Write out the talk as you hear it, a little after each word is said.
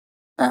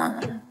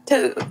1,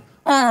 2,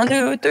 1,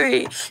 2,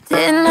 3.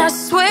 Didn't I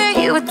swear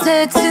you were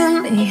dead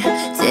to me?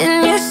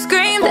 Didn't you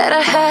scream that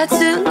I had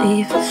to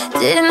leave?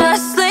 Didn't I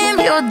slam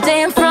your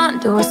damn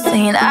front door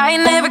saying I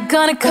ain't never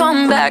gonna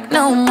come back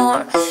no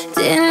more?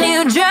 Didn't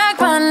you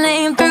drag my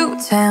name through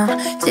town?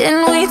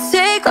 Didn't we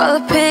take all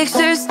the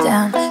pictures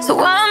down? So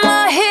why am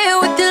I here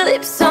with your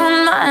lips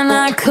on mine?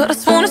 I could've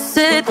sworn I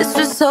said this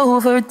was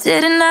over,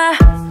 didn't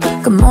I?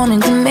 Good morning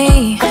to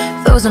me,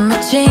 those are my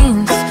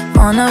jeans.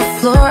 On the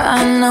floor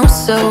I know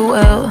so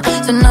well,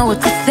 don't know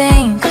what to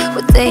think,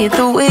 what day of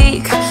the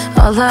week.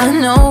 All I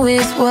know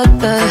is what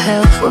the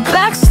hell. We're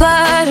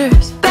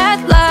backsliders, bad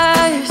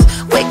liars,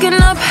 waking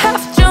up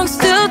half drunk,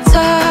 still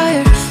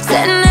tired,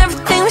 setting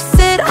everything we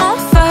said on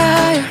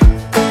fire.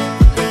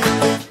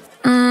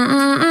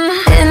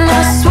 Didn't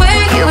I swear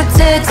you were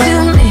dead to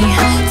me?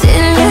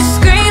 Didn't you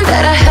scream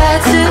that I had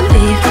to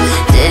leave?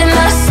 Didn't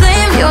I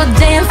slam your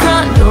damn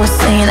front door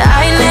saying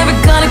I ain't never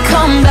gonna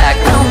come back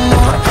no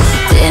more?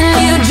 Didn't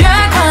you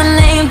drag my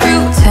name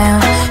through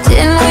town?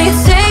 Didn't we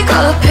take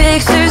all the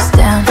pictures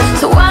down?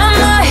 So why am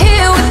I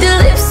here with your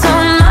lips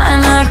on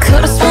mine? I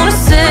could've sworn I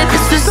said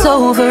this was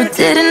over,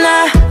 didn't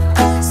I?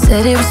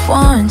 Said it was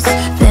once,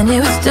 then it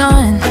was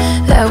done,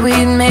 that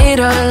we'd made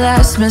our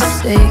last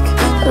mistake.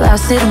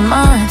 Lasted a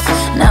month,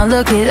 now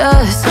look at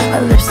us, my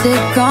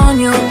lipstick on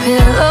your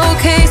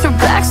pillowcase. We're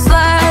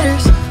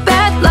backsliders,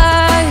 bad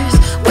liars,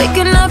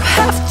 waking up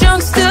half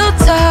drunk, still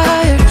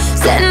tired,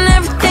 setting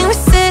everything we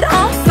said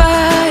on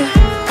fire.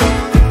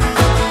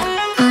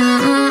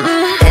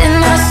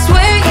 Didn't I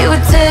swear you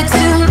were dead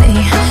to me?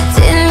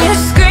 Didn't you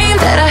scream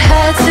that I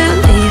had to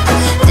leave?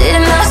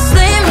 Didn't I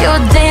slam your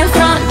damn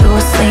front door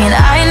saying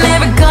I ain't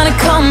never gonna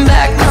come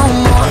back no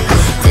more?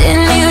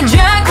 Didn't you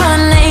drag my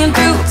name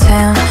through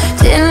town?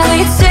 Didn't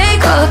we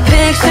take all the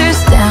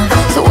pictures down?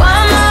 So why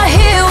am I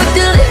here with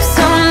your lips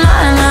on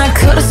mine? I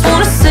could've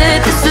sworn I said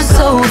this was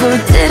over,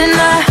 didn't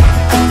I?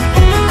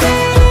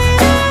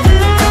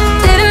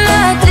 Didn't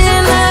I,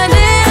 didn't I,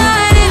 didn't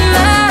I, didn't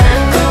I?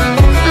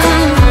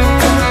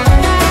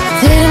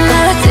 Didn't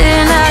I,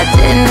 didn't I,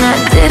 didn't I,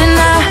 didn't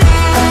I?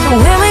 So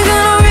when we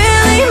gonna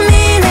really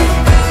mean it?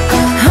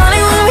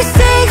 Honey, when we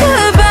say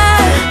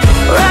goodbye?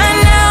 Right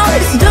now I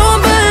just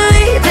don't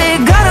believe it.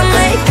 Gotta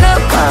make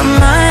up our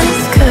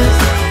minds, 'cause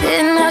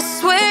didn't I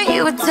swear you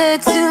were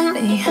dead to